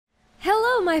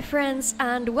my friends,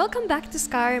 and welcome back to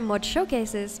Skyrim Mod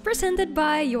Showcases, presented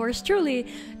by yours truly,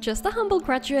 just a humble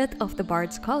graduate of the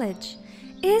Bard's College.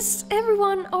 Is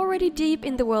everyone already deep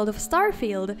in the world of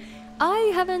Starfield?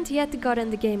 I haven't yet gotten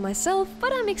the game myself,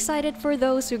 but I'm excited for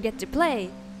those who get to play.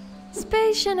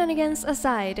 Space shenanigans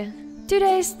aside,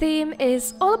 today's theme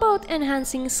is all about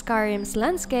enhancing Skyrim's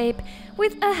landscape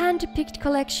with a hand-picked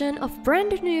collection of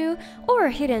brand new or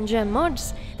hidden gem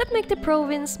mods that make the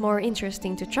province more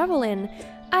interesting to travel in.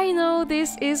 I know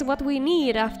this is what we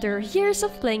need after years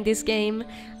of playing this game,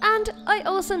 and I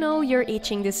also know you're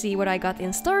itching to see what I got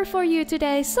in store for you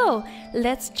today, so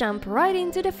let's jump right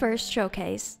into the first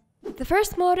showcase. The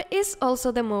first mod is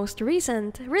also the most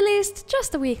recent, released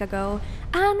just a week ago,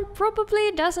 and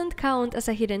probably doesn't count as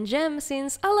a hidden gem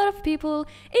since a lot of people,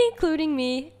 including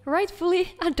me,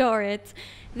 rightfully adore it.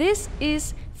 This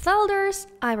is Thuldor's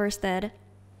Ivarstead.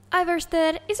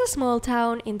 Ivarstead is a small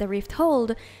town in the Rift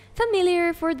Hold,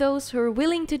 familiar for those who are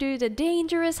willing to do the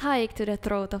dangerous hike to the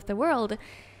throat of the world.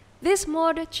 This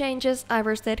mod changes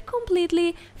Ivarstead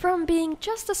completely from being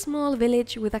just a small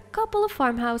village with a couple of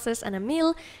farmhouses and a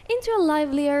mill into a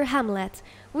livelier hamlet,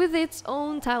 with its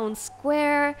own town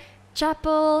square,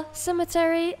 chapel,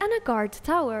 cemetery and a guard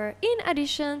tower, in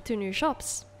addition to new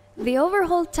shops. The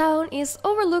overhauled town is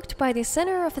overlooked by the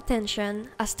center of attention,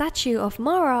 a statue of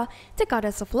Mara, the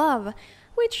goddess of love,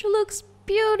 which looks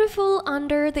beautiful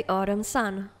under the autumn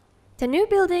sun. The new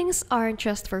buildings aren't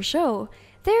just for show.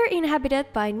 They're inhabited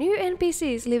by new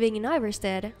NPCs living in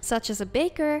Ivarstead, such as a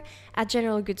baker, a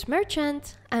general goods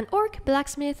merchant, an orc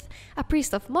blacksmith, a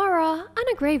priest of Mara, and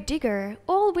a grave digger,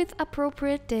 all with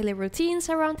appropriate daily routines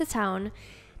around the town.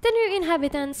 The new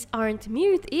inhabitants aren't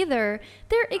mute either.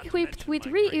 They're equipped with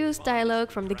reused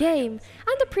dialogue from the game,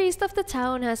 and the priest of the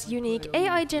town has unique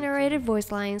AI-generated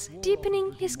voice lines,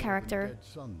 deepening his character.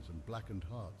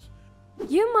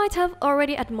 You might have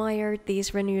already admired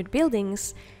these renewed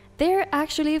buildings. They're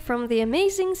actually from the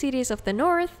amazing cities of the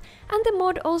north, and the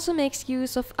mod also makes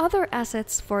use of other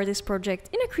assets for this project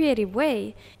in a creative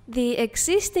way. The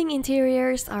existing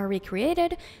interiors are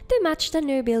recreated to match the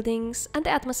new buildings and the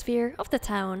atmosphere of the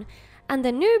town. And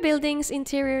the new buildings'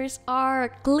 interiors are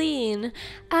clean.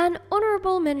 An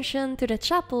honorable mention to the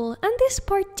chapel and this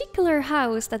particular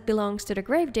house that belongs to the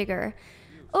gravedigger.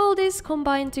 All this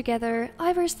combined together,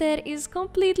 Ivarstead is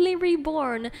completely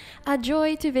reborn, a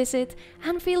joy to visit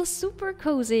and feel super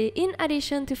cozy in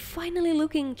addition to finally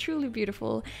looking truly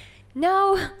beautiful.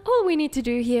 Now, all we need to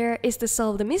do here is to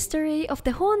solve the mystery of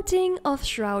the haunting of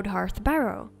Shroudhearth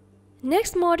Barrow.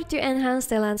 Next mod to enhance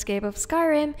the landscape of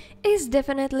Skyrim is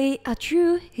definitely a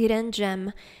true hidden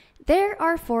gem. There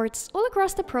are forts all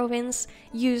across the province,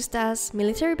 used as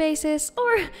military bases,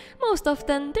 or most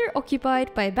often they're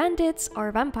occupied by bandits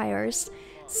or vampires.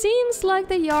 Seems like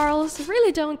the Jarls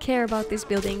really don't care about these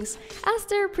buildings, as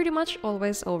they're pretty much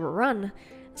always overrun.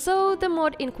 So the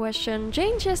mod in question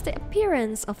changes the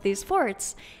appearance of these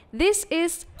forts. This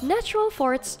is Natural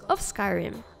Forts of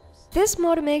Skyrim. This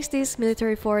mod makes these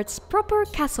military forts proper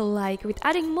castle-like, with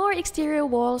adding more exterior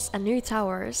walls and new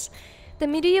towers. The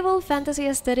medieval fantasy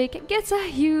aesthetic gets a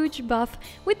huge buff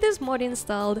with this mod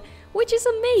installed, which is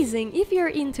amazing if you're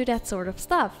into that sort of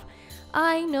stuff.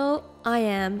 I know I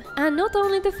am, and not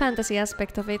only the fantasy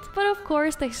aspect of it, but of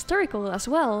course the historical as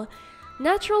well.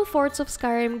 Natural Forts of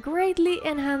Skyrim greatly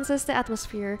enhances the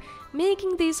atmosphere,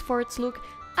 making these forts look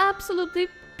absolutely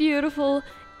beautiful,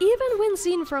 even when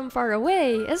seen from far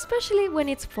away, especially when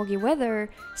it's foggy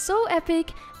weather. So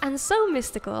epic and so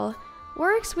mystical.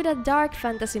 Works with a dark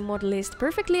fantasy mod list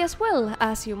perfectly as well,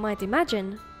 as you might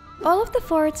imagine. All of the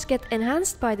forts get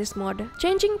enhanced by this mod,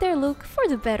 changing their look for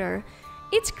the better.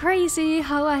 It's crazy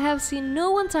how I have seen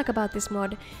no one talk about this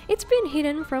mod. It's been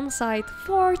hidden from sight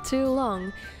for too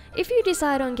long. If you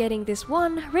decide on getting this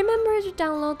one, remember to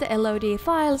download the LOD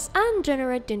files and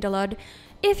generate Dindalod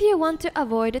if you want to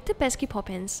avoid the pesky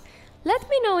poppins. Let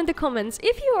me know in the comments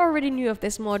if you already knew of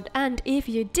this mod, and if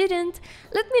you didn't,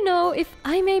 let me know if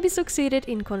I maybe succeeded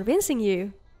in convincing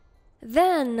you.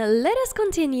 Then let us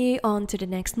continue on to the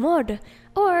next mod,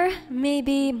 or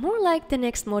maybe more like the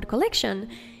next mod collection.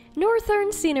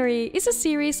 Northern Scenery is a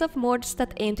series of mods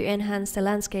that aim to enhance the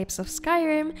landscapes of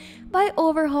Skyrim by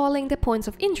overhauling the points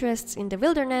of interest in the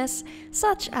wilderness,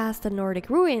 such as the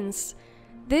Nordic ruins.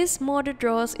 This mod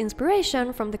draws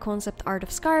inspiration from the concept art of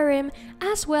Skyrim,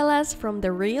 as well as from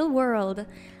the real world.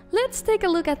 Let's take a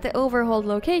look at the overhauled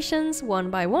locations one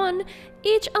by one,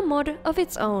 each a mod of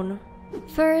its own.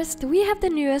 First, we have the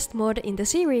newest mod in the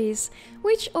series,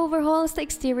 which overhauls the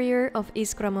exterior of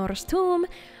Ysgramor's tomb,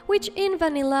 which in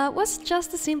vanilla was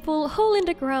just a simple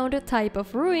hole-in-the-ground type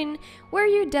of ruin where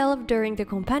you delve during the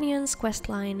companion's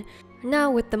questline.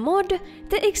 Now with the mod,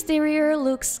 the exterior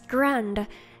looks grand.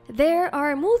 There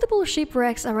are multiple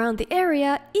shipwrecks around the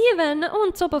area, even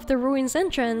on top of the ruin's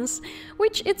entrance,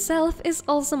 which itself is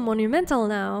also monumental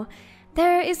now.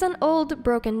 There is an old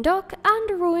broken dock and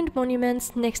ruined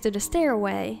monuments next to the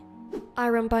stairway.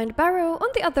 IronBind Barrow, on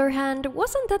the other hand,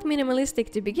 wasn't that minimalistic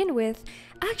to begin with.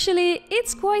 Actually,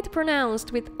 it's quite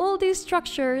pronounced with all these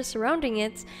structures surrounding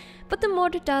it, but the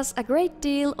mod does a great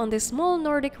deal on this small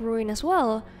Nordic ruin as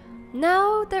well.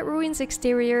 Now the ruin's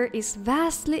exterior is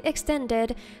vastly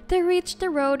extended to reach the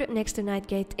road next to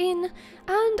Nightgate Inn,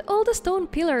 and all the stone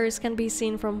pillars can be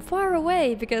seen from far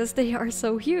away because they are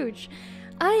so huge.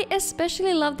 I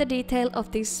especially love the detail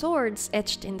of these swords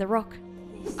etched in the rock.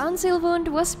 Ansilvund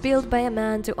was built by a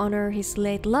man to honor his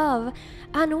late love,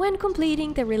 and when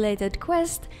completing the related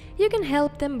quest, you can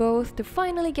help them both to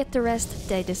finally get the rest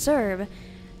they deserve.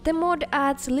 The mod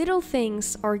adds little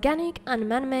things, organic and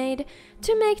man-made,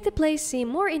 to make the place seem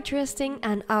more interesting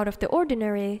and out of the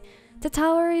ordinary. The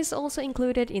tower is also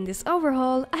included in this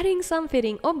overhaul, adding some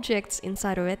fitting objects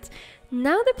inside of it.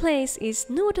 Now the place is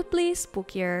notably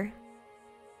spookier.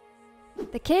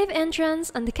 The cave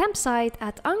entrance and the campsite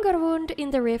at Angarvunde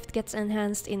in the rift gets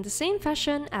enhanced in the same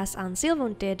fashion as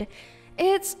Ansilvund did.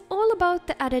 It's all about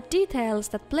the added details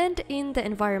that blend in the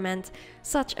environment,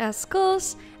 such as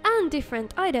skulls and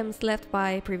different items left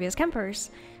by previous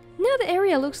campers. Now the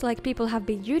area looks like people have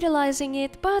been utilizing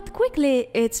it, but quickly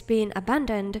it's been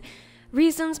abandoned.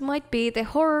 Reasons might be the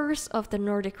horrors of the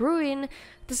Nordic ruin,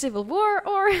 the civil war,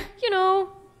 or,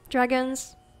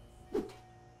 dragons.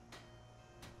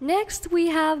 Next we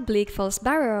have Bleak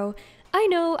Barrow. I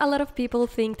know a lot of people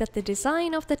think that the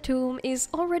design of the tomb is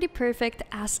already perfect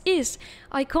as is,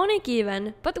 iconic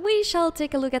even, but we shall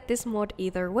take a look at this mod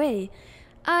either way.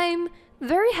 I'm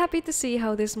very happy to see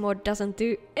how this mod doesn't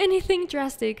do anything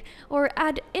drastic or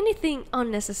add anything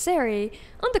unnecessary.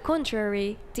 On the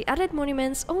contrary, the added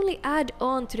monuments only add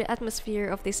on to the atmosphere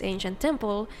of this ancient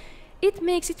temple. It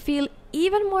makes it feel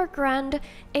even more grand,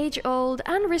 age-old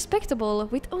and respectable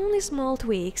with only small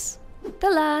tweaks.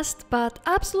 The last, but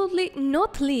absolutely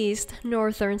not least,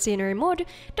 Northern Scenery mod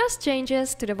does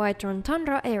changes to the Whiterun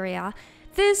Tundra area.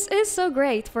 This is so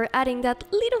great for adding that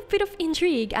little bit of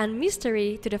intrigue and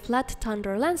mystery to the flat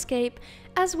tundra landscape,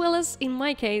 as well as, in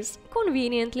my case,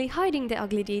 conveniently hiding the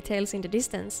ugly details in the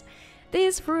distance.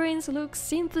 These ruins look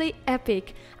simply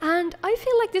epic, and I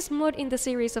feel like this mod in the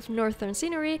series of Northern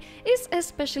Scenery is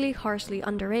especially harshly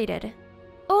underrated.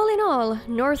 All in all,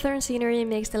 Northern Scenery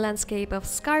makes the landscape of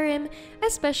Skyrim,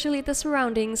 especially the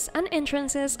surroundings and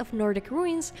entrances of Nordic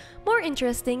ruins, more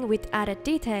interesting with added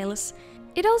details.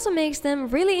 It also makes them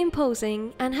really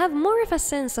imposing and have more of a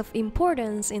sense of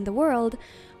importance in the world,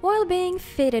 while being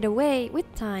faded away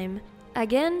with time.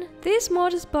 Again, these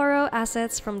mods borrow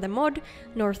assets from the mod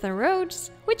Northern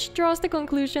Roads, which draws the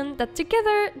conclusion that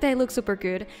together they look super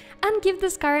good and give the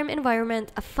Skyrim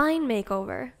environment a fine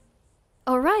makeover.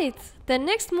 Alright, the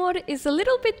next mod is a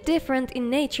little bit different in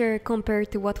nature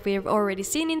compared to what we've already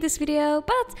seen in this video,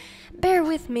 but bear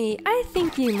with me, I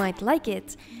think you might like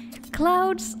it.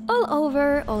 Clouds all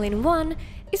over, all in one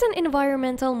is an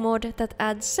environmental mod that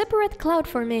adds separate cloud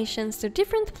formations to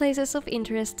different places of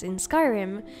interest in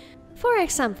Skyrim. For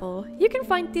example, you can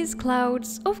find these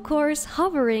clouds, of course,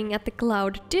 hovering at the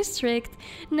Cloud District,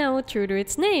 now true to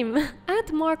its name, at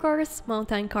Markarth's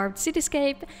mountain-carved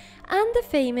cityscape, and the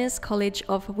famous College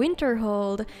of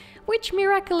Winterhold, which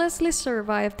miraculously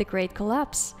survived the Great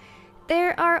Collapse.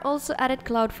 There are also added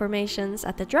cloud formations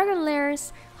at the Dragon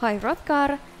Lairs, High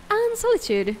Hrothgar, and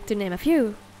Solitude, to name a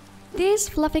few. These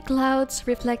fluffy clouds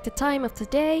reflect the time of the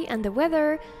day and the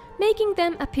weather, making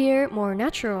them appear more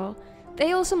natural.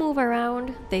 They also move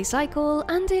around, they cycle,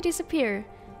 and they disappear.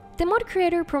 The mod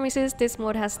creator promises this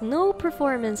mod has no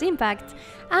performance impact,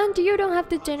 and you don't have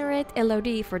to generate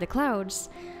LOD for the clouds.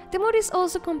 The mod is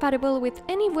also compatible with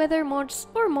any weather mods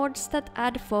or mods that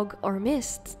add fog or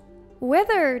mist.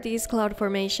 Whether these cloud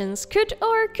formations could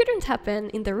or couldn't happen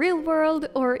in the real world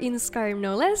or in Skyrim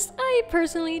no less, I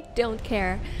personally don't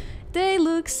care. They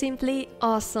look simply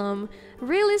awesome.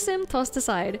 Realism tossed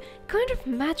aside, kind of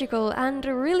magical and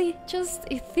really just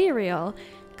ethereal.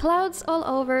 Clouds all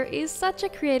over is such a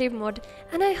creative mod,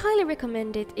 and I highly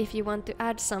recommend it if you want to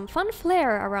add some fun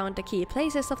flair around the key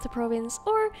places of the province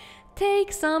or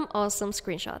take some awesome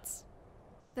screenshots.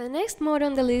 The next mod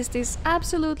on the list is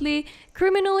absolutely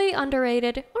criminally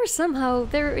underrated, or somehow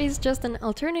there is just an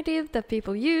alternative that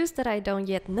people use that I don't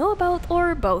yet know about,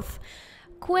 or both.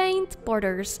 Quaint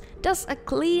Borders does a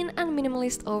clean and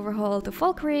minimalist overhaul to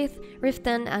Falkreath,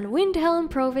 Riften and Windhelm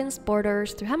province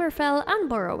borders to Hammerfell and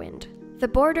Morrowind. The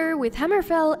border with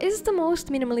Hammerfell is the most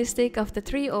minimalistic of the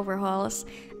three overhauls,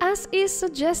 as is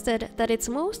suggested that it's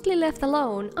mostly left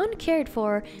alone, uncared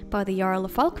for by the Jarl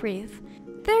of Falkreath.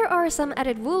 There are some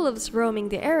added wolves roaming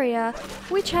the area,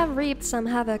 which have reaped some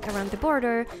havoc around the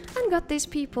border and got these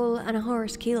people and a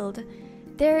horse killed.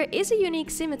 There is a unique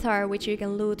scimitar which you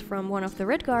can loot from one of the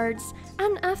red guards,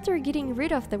 and after getting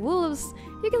rid of the wolves,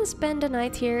 you can spend a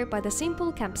night here by the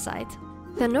simple campsite.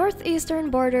 The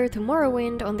northeastern border to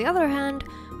Morrowind, on the other hand,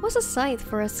 was a site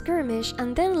for a skirmish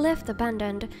and then left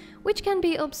abandoned, which can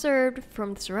be observed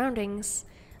from the surroundings.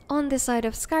 On the side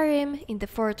of Skyrim, in the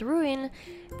Fourth Ruin,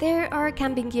 there are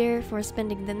camping gear for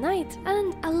spending the night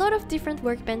and a lot of different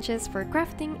workbenches for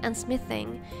crafting and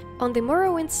smithing. On the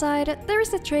Morrowind side, there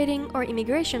is a trading or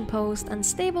immigration post and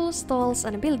stables, stalls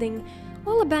and a building,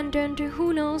 all abandoned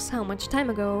who knows how much time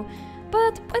ago.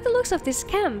 But by the looks of this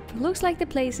camp, looks like the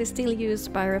place is still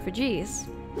used by refugees.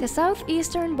 The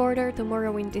southeastern border to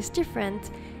Morrowind is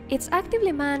different. It's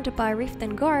actively manned by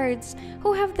Riften guards,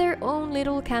 who have their own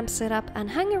little camp set up and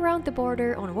hang around the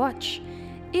border on watch.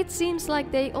 It seems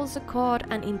like they also caught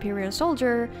an Imperial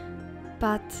soldier,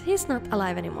 but he's not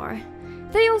alive anymore.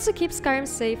 They also keep Skyrim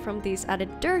safe from these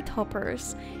added dirt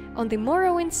hoppers. On the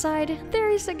Morrowind side, there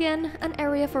is again an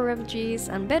area for refugees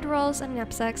and bedrolls and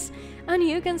knapsacks, and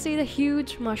you can see the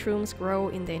huge mushrooms grow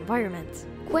in the environment.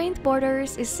 Quaint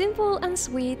Borders is simple and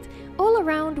sweet, all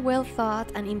around well thought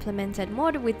and implemented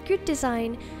mod with good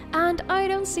design, and I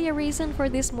don't see a reason for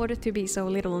this mod to be so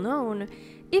little known.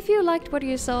 If you liked what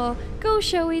you saw, go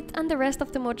show it and the rest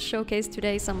of the mods showcase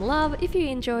today some love if you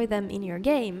enjoy them in your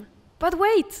game. But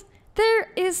wait!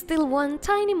 There is still one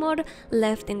tiny mod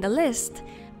left in the list.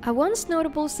 A once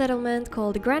notable settlement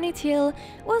called Granite Hill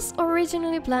was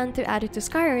originally planned to add it to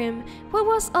Skyrim, but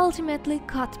was ultimately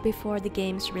cut before the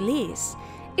game's release.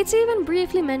 It's even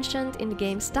briefly mentioned in the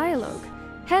game's dialogue.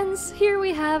 Hence, here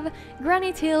we have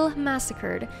Granite Hill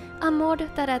Massacred, a mod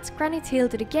that adds Granite Hill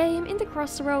to the game in the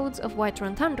crossroads of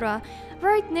Whiterun Tundra,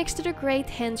 right next to the Great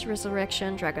Hen's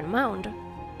Resurrection Dragon Mound.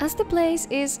 As the place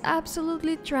is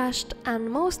absolutely trashed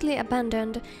and mostly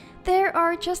abandoned, there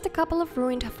are just a couple of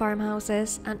ruined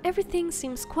farmhouses and everything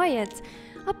seems quiet,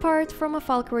 apart from a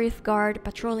Falkreath guard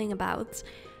patrolling about.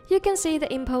 You can see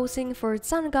the imposing Fort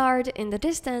Sun Guard in the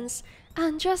distance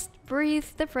and just breathe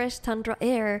the fresh tundra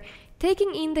air,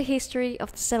 taking in the history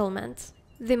of the settlement.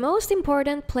 The most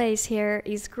important place here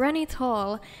is Granite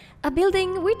Hall, a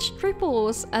building which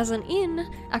triples as an inn,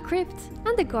 a crypt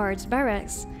and the guards'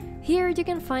 barracks. Here you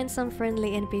can find some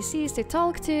friendly NPCs to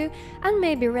talk to and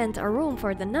maybe rent a room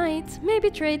for the night,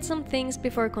 maybe trade some things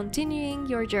before continuing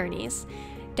your journeys.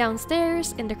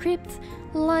 Downstairs in the crypt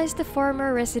lies the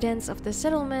former residents of the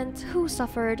settlement who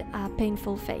suffered a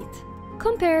painful fate.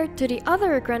 Compared to the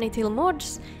other Granite Hill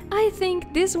mods, I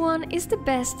think this one is the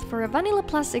best for a Vanilla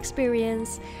Plus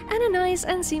experience and a nice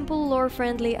and simple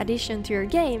lore-friendly addition to your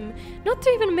game, not to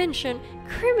even mention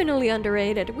criminally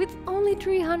underrated with only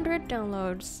 300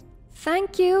 downloads.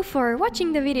 Thank you for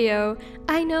watching the video.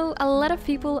 I know a lot of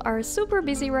people are super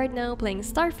busy right now playing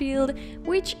Starfield,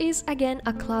 which is again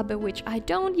a club which I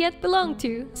don't yet belong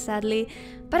to, sadly,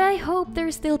 but I hope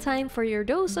there's still time for your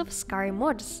dose of Skyrim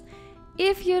mods.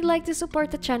 If you'd like to support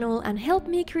the channel and help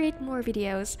me create more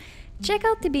videos, check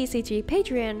out the BCG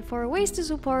Patreon for ways to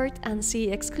support and see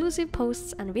exclusive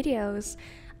posts and videos.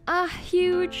 A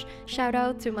huge shout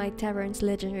out to my Tavern's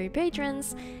legendary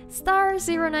patrons,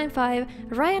 Star095,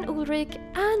 Ryan Ulrich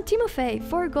and Timofey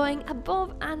for going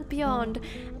above and beyond,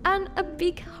 and a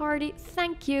big hearty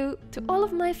thank you to all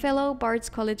of my fellow Bards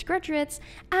College graduates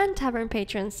and Tavern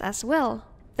patrons as well.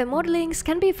 The mod links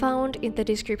can be found in the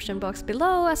description box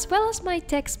below, as well as my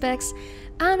tech specs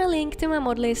and a link to my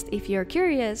mod list if you're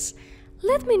curious.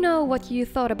 Let me know what you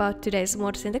thought about today's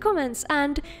mods in the comments,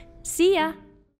 and see ya!